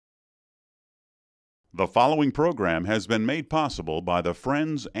The following program has been made possible by the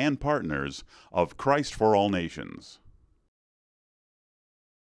friends and partners of Christ for All Nations.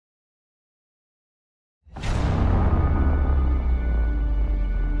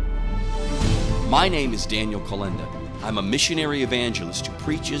 My name is Daniel Kolenda. I'm a missionary evangelist who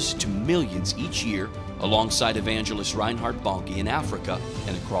preaches to millions each year alongside evangelist Reinhard Bonnke in Africa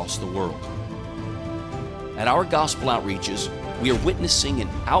and across the world. At our gospel outreaches, we are witnessing an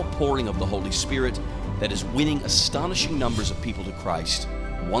outpouring of the Holy Spirit that is winning astonishing numbers of people to Christ,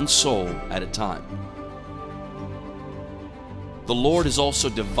 one soul at a time. The Lord is also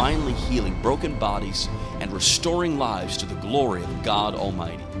divinely healing broken bodies and restoring lives to the glory of God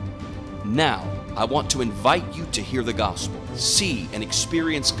Almighty. Now, I want to invite you to hear the gospel, see and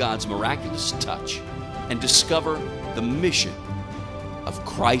experience God's miraculous touch, and discover the mission of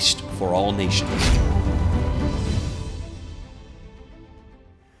Christ for All Nations.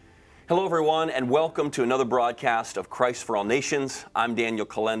 Hello everyone, and welcome to another broadcast of Christ for All Nations. I'm Daniel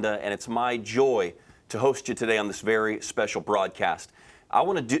Kolenda, and it's my joy to host you today on this very special broadcast. I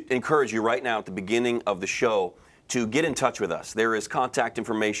want to encourage you right now at the beginning of the show to get in touch with us. There is contact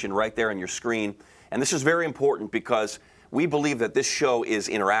information right there on your screen, and this is very important because we believe that this show is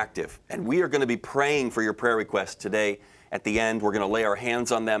interactive, and we are going to be praying for your prayer requests today. At the end, we're going to lay our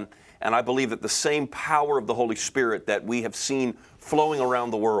hands on them, and I believe that the same power of the Holy Spirit that we have seen flowing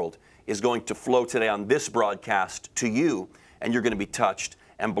around the world is going to flow today on this broadcast to you, and you're going to be touched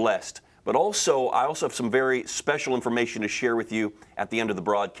and blessed. But also, I also have some very special information to share with you at the end of the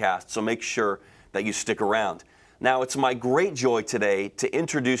broadcast, so make sure that you stick around. Now, it's my great joy today to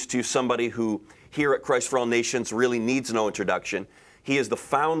introduce to you somebody who here at Christ for All Nations really needs no introduction. He is the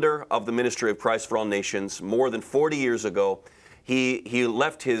founder of the ministry of Christ for All Nations more than 40 years ago. He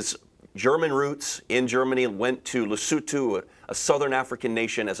left his German roots in Germany and went to Lesotho, a southern African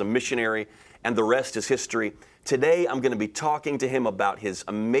nation, as a missionary, and the rest is history. Today, I'm going to be talking to him about his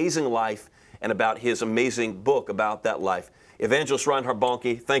amazing life and about his amazing book about that life. Evangelist Reinhard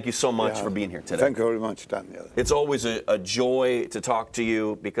Bonnke, thank you so much for being here today. Thank you very much, Daniel. It's always a joy to talk to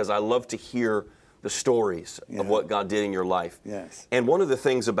you because I love to hear the stories of what God did in your life. Yes. And one of the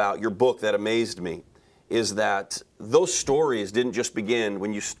things about your book that amazed me is that those stories didn't just begin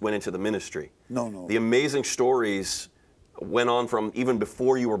when you went into the ministry. No. The amazing stories went on from even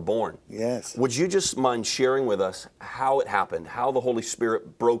before you were born. Yes. Would you just mind sharing with us how it happened, how the Holy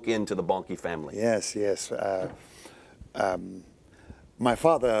Spirit broke into the Bonnke family? Yes. My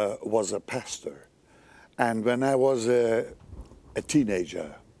father was a pastor, and when I was a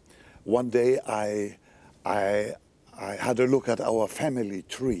teenager, one day I had a look at our family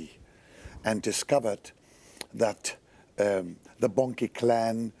tree and discovered that the Bonnke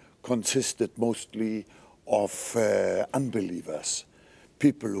clan consisted mostly of unbelievers,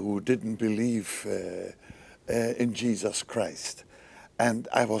 people who didn't believe in Jesus Christ. And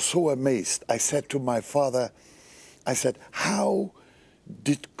I was so amazed. I said to my father, I said, how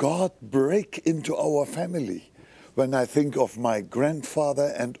did God break into our family? When I think of my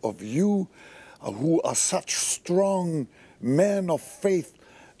grandfather and of you, who are such strong men of faith,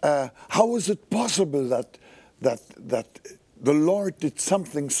 how is it possible that the Lord did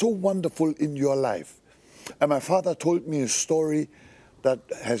something so wonderful in your life? And my father told me a story that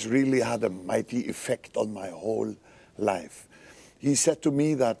has really had a mighty effect on my whole life. He said to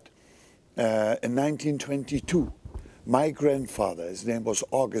me that in 1922, my grandfather, his name was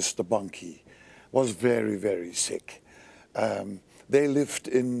August Bonnke, was very, very sick. They lived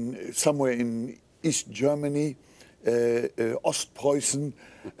somewhere in East Germany. Ostpreußen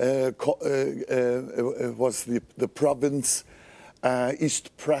was the province,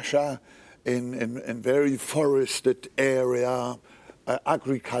 East Prussia, in very forested area,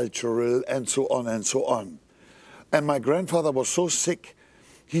 agricultural, and so on and so on. And my grandfather was so sick,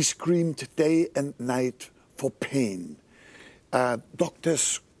 he screamed day and night for pain.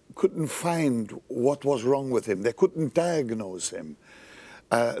 Doctors couldn't find what was wrong with him. They couldn't diagnose him.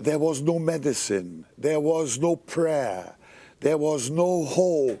 There was no medicine. There was no prayer. There was no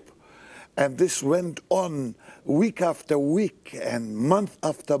hope. And this went on week after week and month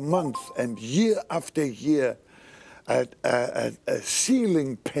after month and year after year.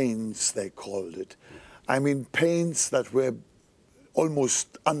 Ceiling pains, they called it. I mean, pains that were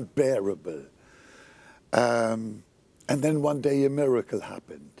almost unbearable. And then one day a miracle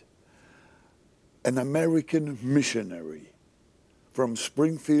happened. An American missionary from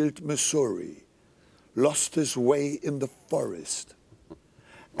Springfield, Missouri, lost his way in the forest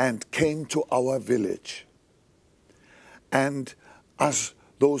and came to our village. And as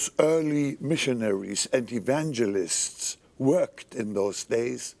those early missionaries and evangelists worked in those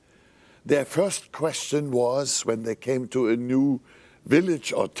days, their first question was, when they came to a new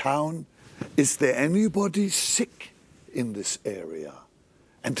village or town, is there anybody sick in this area?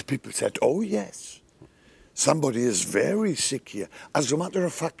 And the people said, oh yes, somebody is very sick here. As a matter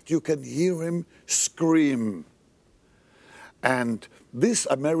of fact, you can hear him scream. And this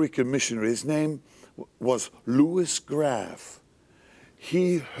American missionary, his name was Louis Graff.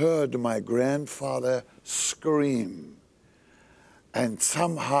 He heard my grandfather scream. And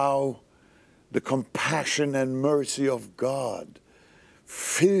somehow the compassion and mercy of God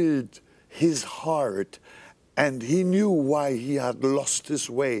filled his heart, and he knew why he had lost his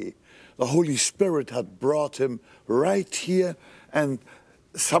way. The Holy Spirit had brought him right here, and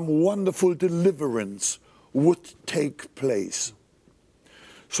some wonderful deliverance would take place.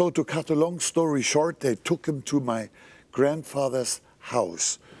 So to cut a long story short, they took him to my grandfather's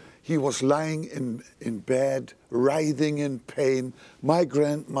house. He was lying in bed, writhing in pain. My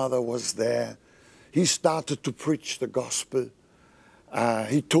grandmother was there. He started to preach the gospel.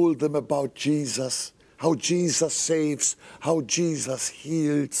 He told them about Jesus, how Jesus saves, how Jesus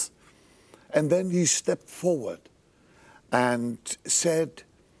heals. And then he stepped forward and said,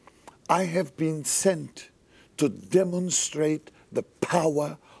 I have been sent to demonstrate the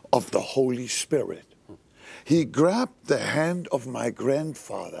power of the Holy Spirit. He grabbed the hand of my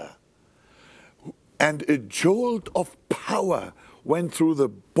grandfather, and a jolt of power went through the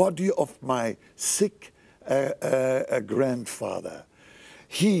body of my sick grandfather.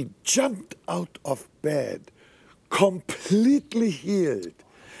 He jumped out of bed, completely healed.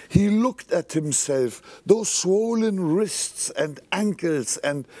 He looked at himself, those swollen wrists and ankles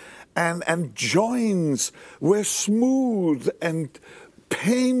and joints were smooth and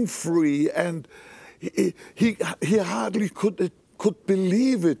pain-free, and he hardly could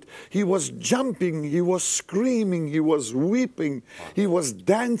believe it. He was jumping, he was screaming, he was weeping, he was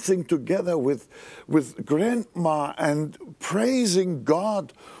dancing together with Grandma and praising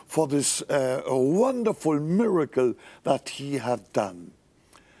God for this wonderful miracle that he had done.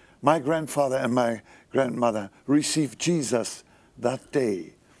 My grandfather and my grandmother received Jesus that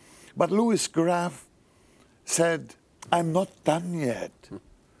day. But Louis Graff said, I'm not done yet.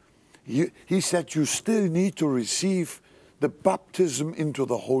 He said, you still need to receive the baptism into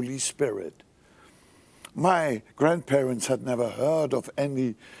the Holy Spirit. My grandparents had never heard of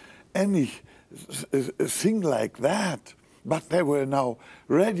any thing like that, but they were now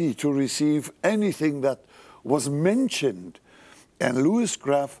ready to receive anything that was mentioned. And Louis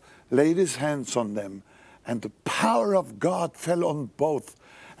Graff laid his hands on them, and the power of God fell on both,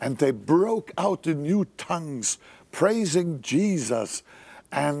 and they broke out in new tongues, praising Jesus,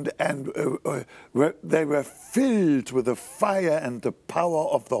 and they were filled with the fire and the power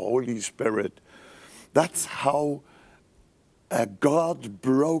of the Holy Spirit. That's how God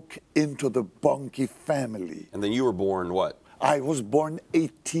broke into the Bonnke family. And then you were born what? I was born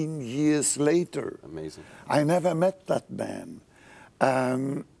 18 years later. Amazing. I never met that man.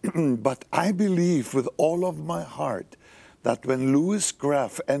 But I believe with all of my heart that when Louis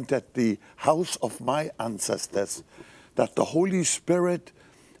Graff entered the house of my ancestors, that the Holy Spirit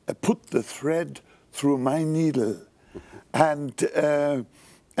put the thread through my needle. And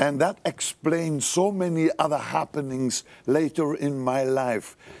that explains so many other happenings later in my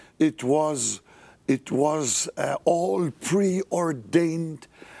life. It was all preordained,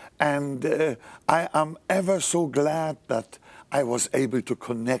 and I am ever so glad that I was able to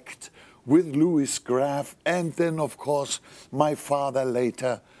connect with Louis Graff, and then of course my father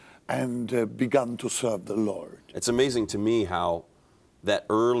later, and began to serve the Lord. It's amazing to me how that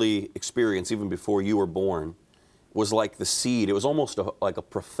early experience, even before you were born, was like the seed. It was almost like a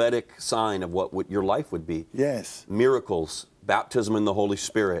prophetic sign of what your life would be. Yes. Miracles, baptism in the Holy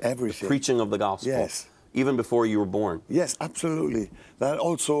Spirit, everything. The preaching of the gospel. Yes. Even before you were born. Yes, absolutely. That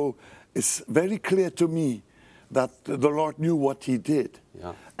also is very clear to me that the Lord knew what he did.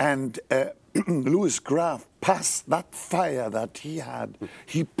 Yeah. And Louis Graff passed that fire that he had,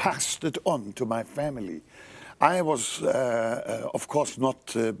 he passed it on to my family. I was, of course,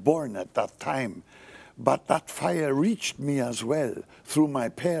 not born at that time, but that fire reached me as well through my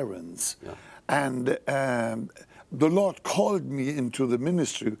parents. Yeah. And the Lord called me into the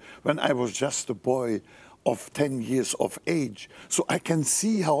ministry when I was just a boy of 10 years of age. So I can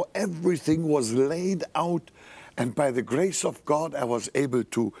see how everything was laid out, and by the grace of God, I was able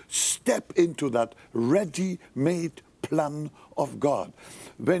to step into that ready-made plan of God.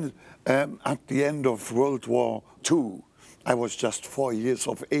 When at the end of World War II, I was just 4 years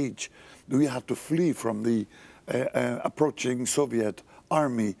of age. We had to flee from the approaching Soviet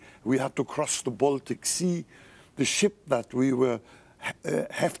army. We had to cross the Baltic Sea. The ship that we were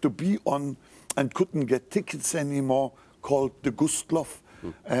have to be on and couldn't get tickets anymore, called the Gustloff,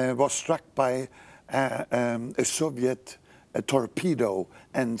 was struck by a Soviet torpedo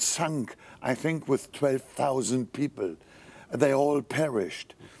and sunk, I think, with 12,000 people. They all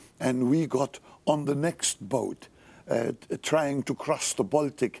perished. And we got on the next boat, trying to cross the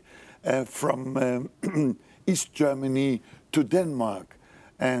Baltic from East Germany to Denmark.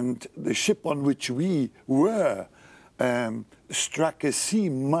 And the ship on which we were struck a sea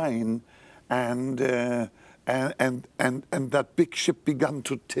mine, and that big ship began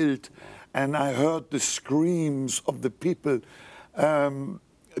to tilt. And I heard the screams of the people.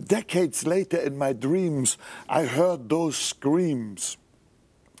 Decades later in my dreams, I heard those screams.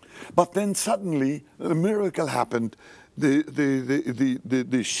 But then suddenly a miracle happened.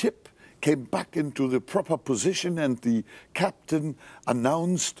 The ship came back into the proper position, and the captain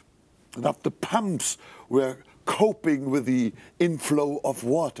announced that the pumps were coping with the inflow of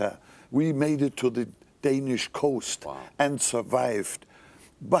water. We made it to the Danish coast and survived.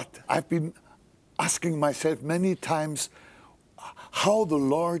 But I've been asking myself many times how the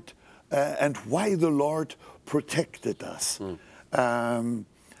Lord and why the Lord protected us. And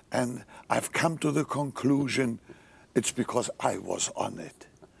I've come to the conclusion it's because I was on it.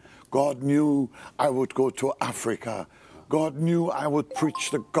 God knew I would go to Africa. God knew I would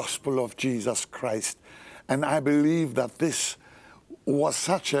preach the gospel of Jesus Christ. And I believe that this was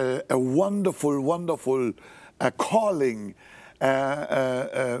such a wonderful, wonderful calling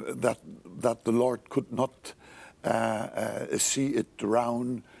that the Lord could not see it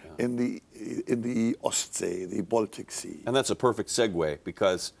drown in the Ostsee, the Baltic Sea. And that's a perfect segue,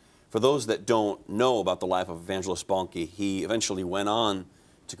 because for those that don't know about the life of Evangelist Bonnke, he eventually went on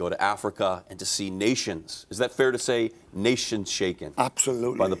to go to Africa and to see nations. Is that fair to say? Nations shaken.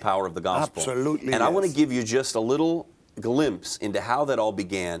 Absolutely. By the power of the gospel. Absolutely. And I want to give you just a little glimpse into how that all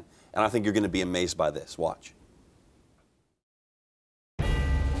began, and I think you're going to be amazed by this. Watch.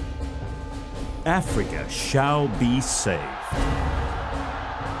 Africa shall be saved.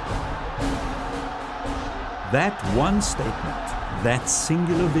 That one statement, that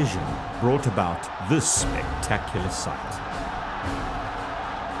singular vision, brought about this spectacular sight.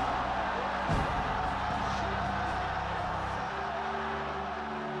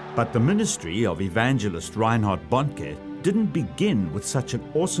 But the ministry of Evangelist Reinhard Bonnke didn't begin with such an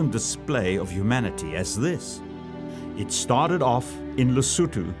awesome display of humanity as this. It started off in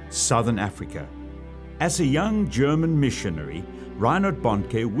Lesotho, Southern Africa. As a young German missionary, Reinhard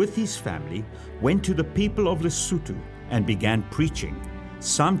Bonnke, with his family, went to the people of Lesotho and began preaching,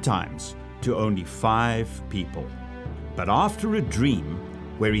 sometimes to only 5 people. But after a dream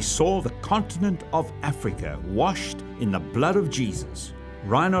where he saw the continent of Africa washed in the blood of Jesus,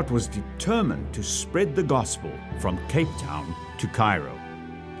 Reinhard was determined to spread the gospel from Cape Town to Cairo.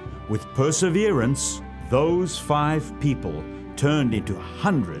 With perseverance, those 5 people turned into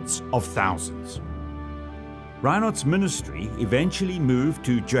hundreds of thousands. Reinhard's ministry eventually moved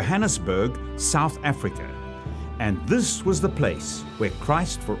to Johannesburg, South Africa, and this was the place where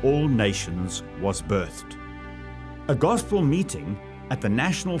Christ for All Nations was birthed. A gospel meeting at the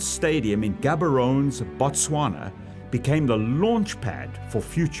National Stadium in Gaborone, Botswana, became the launch pad for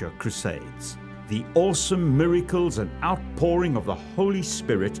future crusades. The awesome miracles and outpouring of the Holy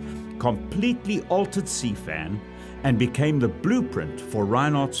Spirit completely altered CFAN and became the blueprint for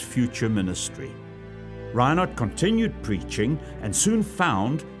Reinhard's future ministry. Reinhard continued preaching and soon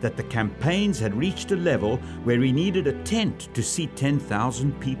found that the campaigns had reached a level where he needed a tent to seat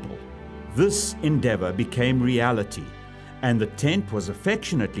 10,000 people. This endeavor became reality, and the tent was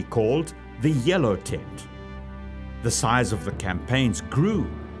affectionately called the Yellow Tent. The size of the campaigns grew,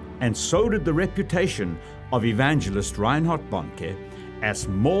 and so did the reputation of Evangelist Reinhard Bonnke, as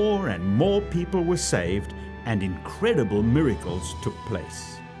more and more people were saved and incredible miracles took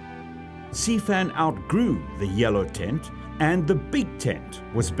place. CFAN outgrew the Yellow Tent, and the Big Tent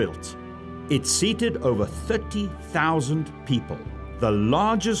was built. It seated over 30,000 people, the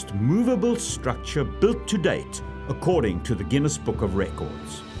largest movable structure built to date, according to the Guinness Book of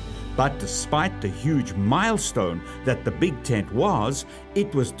Records. But despite the huge milestone that the Big Tent was,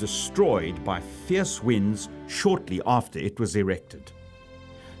 it was destroyed by fierce winds shortly after it was erected.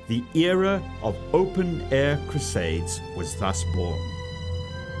 The era of open-air crusades was thus born.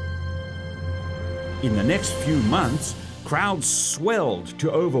 In the next few months, crowds swelled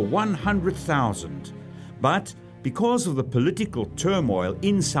to over 100,000. But because of the political turmoil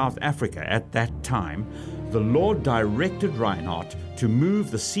in South Africa at that time, the Lord directed Reinhard to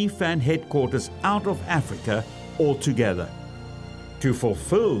move the CFAN headquarters out of Africa altogether. To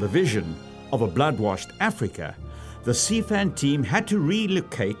fulfill the vision of a blood-washed Africa, the CFAN team had to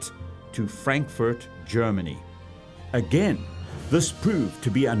relocate to Frankfurt, Germany. Again, this proved to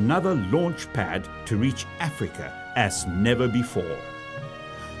be another launch pad to reach Africa as never before.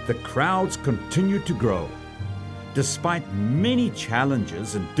 The crowds continued to grow. Despite many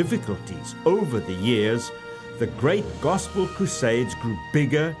challenges and difficulties over the years, the great gospel crusades grew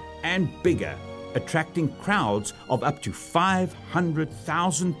bigger and bigger, attracting crowds of up to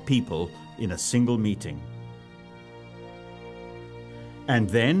 500,000 people in a single meeting. And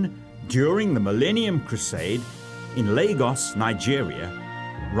then, during the Millennium Crusade, in Lagos, Nigeria,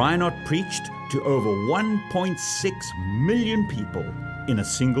 Reinhard preached to over 1.6 million people in a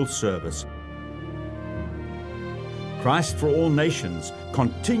single service. Christ for All Nations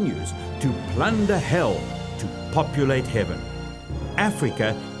continues to plunder hell to populate heaven.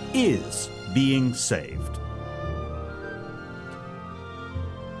 Africa is being saved.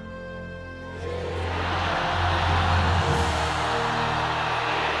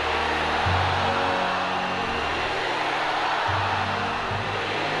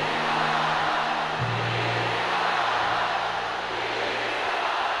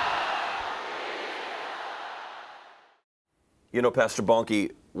 You know, Pastor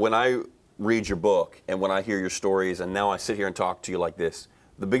Bonnke, when I read your book and when I hear your stories, and now I sit here and talk to you like this,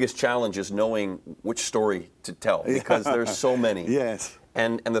 the biggest challenge is knowing which story to tell, because there's so many. Yes.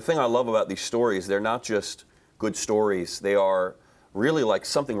 And the thing I love about these stories, they're not just good stories. They are really like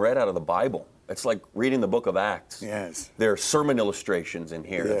something right out of the Bible. It's like reading the book of Acts. Yes. There are sermon illustrations in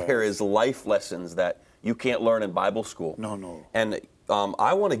here. Yes. There is life lessons that you can't learn in Bible school. No, no. And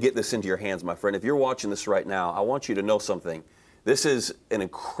I want to get this into your hands, my friend. If you're watching this right now, I want you to know something. This is an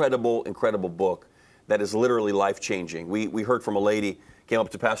incredible, incredible book that is literally life-changing. We heard from a lady, came up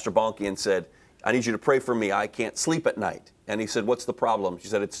to Pastor Bonnke and said, I need you to pray for me. I can't sleep at night. And he said, what's the problem? She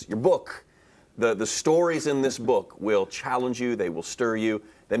said, it's your book. The stories in this book will challenge you. They will stir you.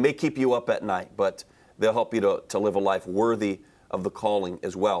 They may keep you up at night, but they'll help you to live a life worthy of the calling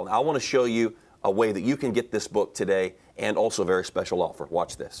as well. Now, I want to show you a way that you can get this book today, and also a very special offer.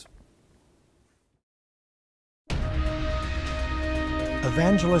 Watch this.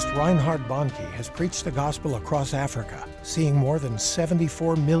 Evangelist Reinhard Bonnke has preached the gospel across Africa, seeing more than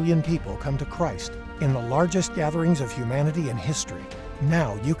 74 million people come to Christ in the largest gatherings of humanity in history.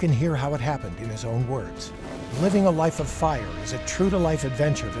 Now you can hear how it happened in his own words. Living a life of fire is a true-to-life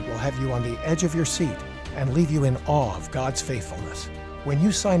adventure that will have you on the edge of your seat and leave you in awe of God's faithfulness. When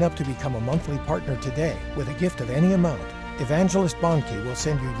you sign up to become a monthly partner today with a gift of any amount, Evangelist Bonnke will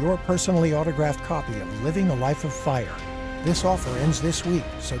send you your personally autographed copy of Living a Life of Fire. This offer ends this week,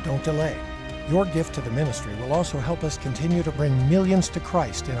 so don't delay. Your gift to the ministry will also help us continue to bring millions to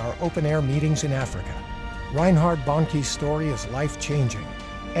Christ in our open-air meetings in Africa. Reinhard Bonnke's story is life-changing.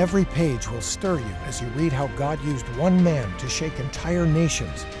 Every page will stir you as you read how God used one man to shake entire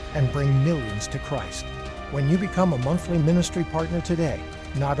nations and bring millions to Christ. When you become a monthly ministry partner today,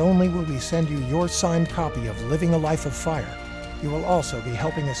 not only will we send you your signed copy of Living a Life of Fire, you will also be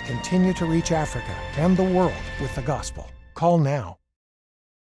helping us continue to reach Africa and the world with the gospel. Call now.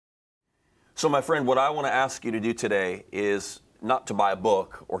 So, my friend, what I want to ask you to do today is not to buy a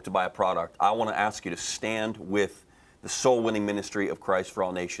book or to buy a product. I want to ask you to stand with the soul-winning ministry of Christ for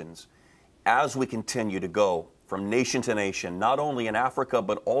All Nations as we continue to go from nation to nation, not only in Africa,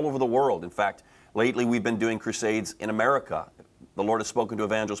 but all over the world. In fact, lately we've been doing crusades in America. The Lord has spoken to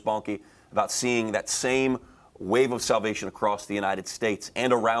Evangelist Bonnke about seeing that same wave of salvation across the United States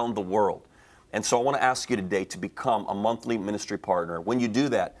and around the world. And so I want to ask you today to become a monthly ministry partner. When you do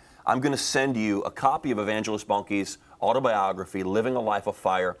that, I'm going to send you a copy of Evangelist Bonnke's autobiography, Living a Life of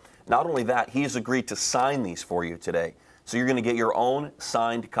Fire. Not only that, he's agreed to sign these for you today. So you're going to get your own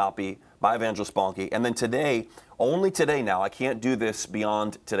signed copy by Evangelist Bonnke. And then today, only today now, I can't do this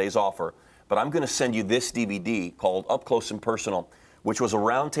beyond today's offer, but I'm going to send you this DVD called Up Close and Personal, which was a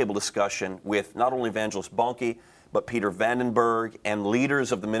roundtable discussion with not only Evangelist Bonnke, but Peter Vandenberg and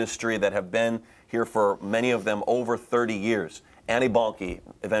leaders of the ministry that have been here for many of them over 30 years. Annie Bonnke,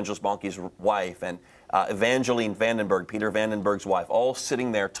 Evangelist Bonnke's wife, and Evangeline Vandenberg, Peter Vandenberg's wife, all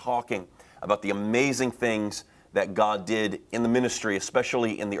sitting there talking about the amazing things that God did in the ministry,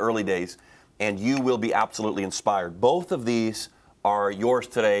 especially in the early days, and you will be absolutely inspired. Both of these are yours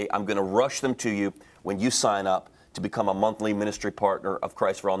today. I'm going to rush them to you when you sign up to become a monthly ministry partner of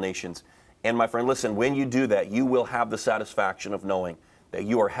Christ for All Nations. And my friend, listen, when you do that, you will have the satisfaction of knowing that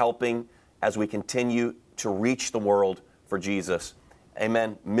you are helping as we continue to reach the world for Jesus.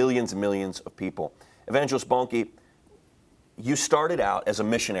 Amen. Millions and millions of people. Evangelist Bonnke, you started out as a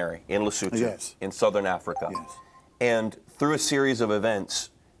missionary in Lesotho, Yes. in southern Africa. Yes. And through a series of events,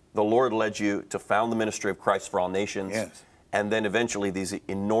 the Lord led you to found the ministry of Christ for All Nations. Yes. And then eventually these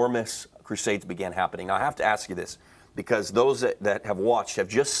enormous crusades began happening. Now I have to ask you this, because those that have watched have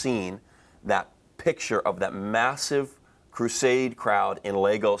just seen that picture of that massive crusade crowd in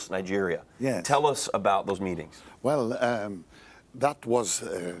Lagos, Nigeria. Yes. Tell us about those meetings. Well, that was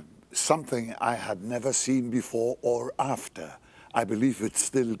something I had never seen before or after. I believe it's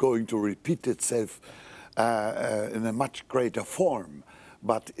still going to repeat itself in a much greater form.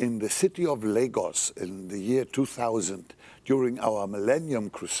 But in the city of Lagos in the year 2000, during our Millennium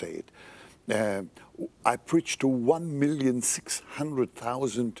Crusade, I preached to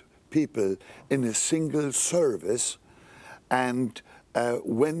 1,600,000 people in a single service. And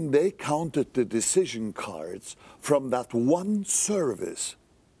when they counted the decision cards from that one service,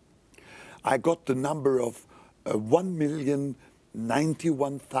 I got the number of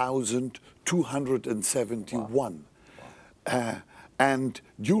 1,091,271. And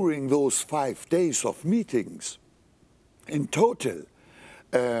during those 5 days of meetings, in total,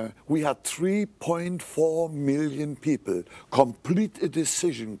 we had 3.4 million people complete a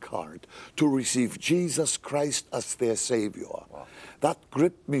decision card to receive Jesus Christ as their Savior. Wow. That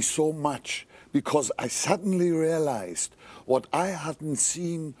gripped me so much because I suddenly realized what I hadn't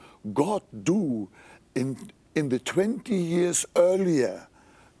seen God do in the 20 years earlier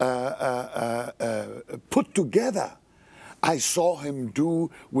put together. I saw him do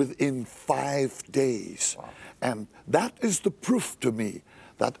within 5 days. Wow. And that is the proof to me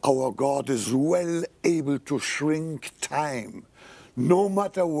that our God is well able to shrink time, no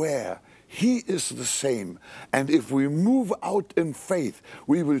matter where. He is the same. And if we move out in faith,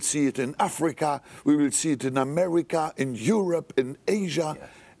 we will see it in Africa, we will see it in America, in Europe, in Asia, yes.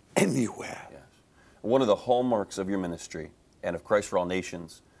 Anywhere. Yes. One of the hallmarks of your ministry and of Christ for All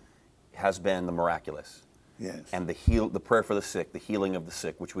Nations has been the miraculous. Yes. And the prayer for the sick, the healing of the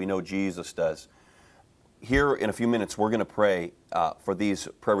sick, which we know Jesus does. Here in a few minutes, we're going to pray for these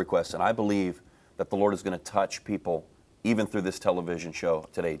prayer requests, and I believe that the Lord is going to touch people even through this television show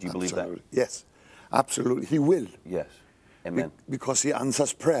today. Do you believe that? Yes, absolutely. He will. Yes. Amen. Because he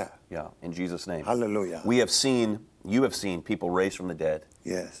answers prayer. Yeah, in Jesus' name. Hallelujah. You have seen people raised from the dead.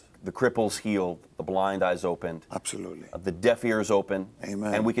 Yes. The cripples healed, the blind eyes opened. Absolutely. The deaf ears open.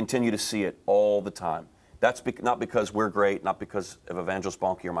 Amen. And we continue to see it all the time. That's not because we're great, not because of Evangelist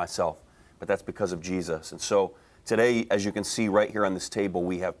Bonnke or myself, but that's because of Jesus. And so today, as you can see right here on this table,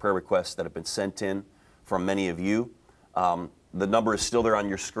 we have prayer requests that have been sent in from many of you. The number is still there on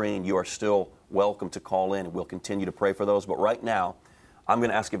your screen. You are still welcome to call in, and we'll continue to pray for those. But right now, I'm going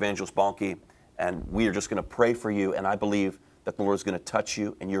to ask Evangelist Bonnke, and we are just going to pray for you, and I believe that the Lord is going to touch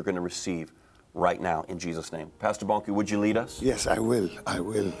you, and you're going to receive right now in Jesus' name. Pastor Bonnke, would you lead us? Yes, I will. I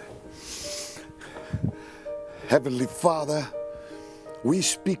will. Heavenly Father, we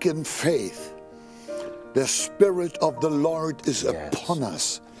speak in faith. The Spirit of the Lord is upon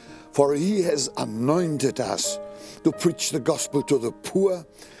us, for He has anointed us to preach the gospel to the poor,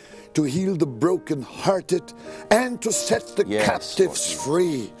 to heal the brokenhearted, and to set the captives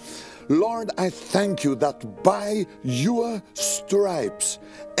free. Lord, I thank you that by your stripes,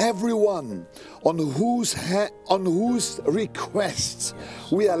 everyone on whose requests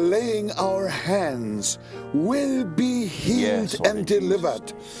we are laying our hands will be healed and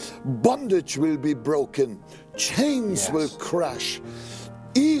delivered. Bondage will be broken. Chains will crash.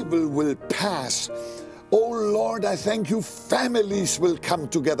 Evil will pass. Oh Lord, I thank you, families will come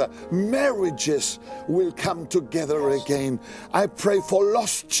together, marriages will come together again. I pray for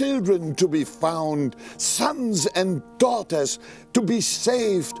lost children to be found, sons and daughters to be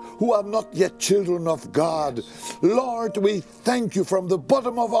saved who are not yet children of God. Lord, we thank you from the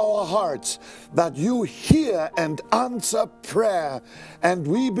bottom of our hearts that you hear and answer prayer, and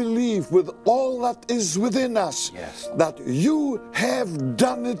we believe with all that is within us that you have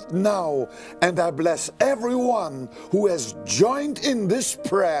done it now. And I bless everyone who has joined in this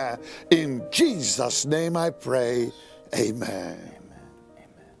prayer. In Jesus' name I pray. Amen. Amen.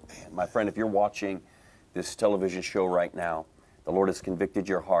 Amen. My friend, if you're watching this television show right now, the Lord has convicted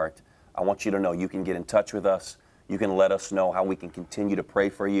your heart. I want you to know you can get in touch with us. You can let us know how we can continue to pray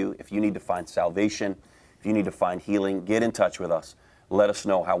for you. If you need to find salvation, if you need to find healing, get in touch with us. Let us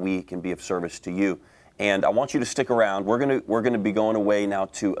know how we can be of service to you. And I want you to stick around. We're going to be going away now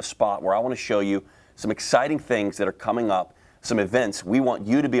to a spot where I want to show you some exciting things that are coming up, some events. We want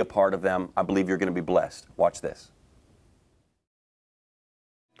you to be a part of them. I believe you're going to be blessed. Watch this.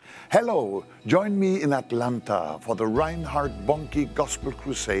 Hello, join me in Atlanta for the Reinhard Bonnke Gospel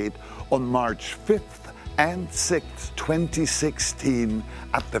Crusade on March 5th and 6th, 2016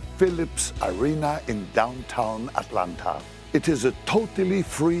 at the Phillips Arena in downtown Atlanta. It is a totally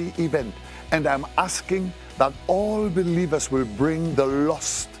free event, and I'm asking that all believers will bring the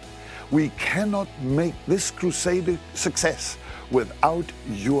lost. We cannot make this crusade a success without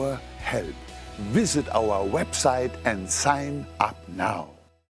your help. Visit our website and sign up now.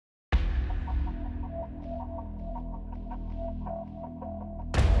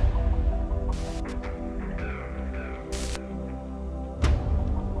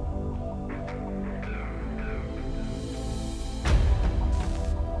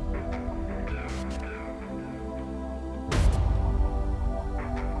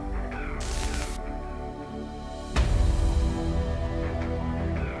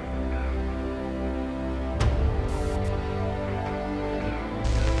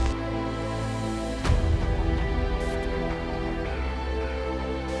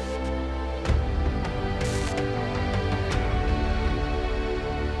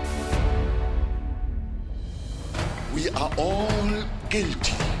 We are all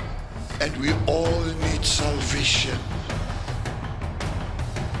guilty, and we all need salvation.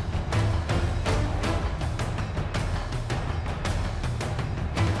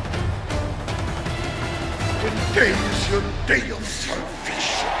 Today is your day of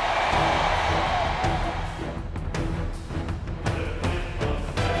salvation.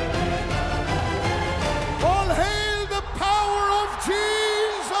 All hail the power of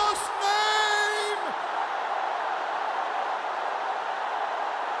Jesus' name!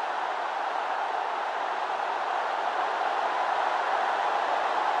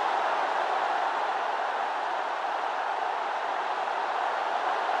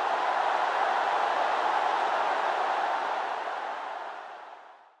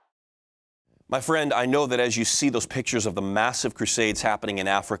 My friend, I know that as you see those pictures of the massive crusades happening in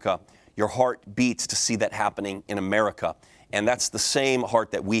Africa, your heart beats to see that happening in America. And that's the same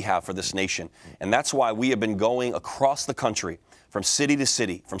heart that we have for this nation. And that's why we have been going across the country, from city to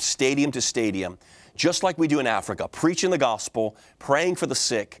city, from stadium to stadium, just like we do in Africa, preaching the gospel, praying for the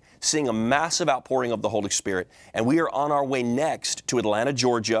sick, seeing a massive outpouring of the Holy Spirit. And we are on our way next to Atlanta,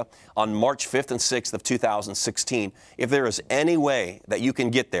 Georgia on March 5th and 6th of 2016. If there is any way that you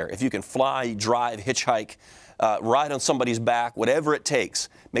can get there, if you can fly, drive, hitchhike, ride on somebody's back, whatever it takes,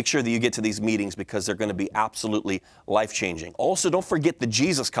 make sure that you get to these meetings because they're going to be absolutely life-changing. Also, don't forget the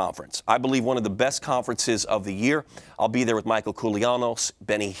Jesus Conference. I believe one of the best conferences of the year. I'll be there with Michael Koulianos,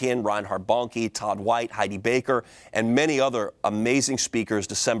 Benny Hinn, Reinhard Bonnke, Todd White, Heidi Baker, and many other amazing speakers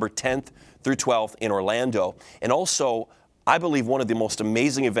December 10th through 12th in Orlando. And also, I believe one of the most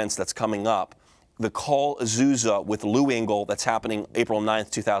amazing events that's coming up, the Call Azusa with Lou Engle, that's happening April 9th,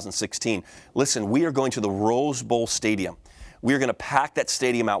 2016. Listen, we are going to the Rose Bowl Stadium. We are going to pack that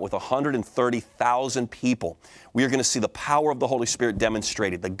stadium out with 130,000 people. We are going to see the power of the Holy Spirit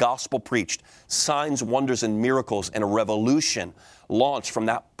demonstrated, the gospel preached, signs, wonders, and miracles, and a revolution launched from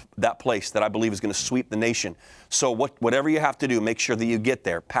that place that I believe is going to sweep the nation. So whatever you have to do, make sure that you get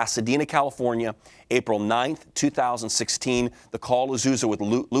there. Pasadena, California, April 9th, 2016, the Call Azusa with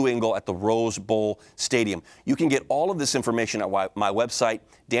Lou Engle at the Rose Bowl Stadium. You can get all of this information at my website,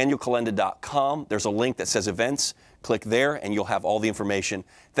 danielkolenda.com. There's a link that says events. Click there and you'll have all the information.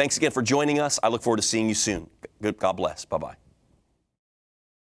 Thanks again for joining us. I look forward to seeing you soon. God bless. Bye-bye.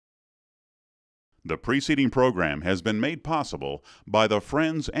 The preceding program has been made possible by the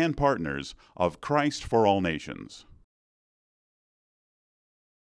friends and partners of Christ for All Nations.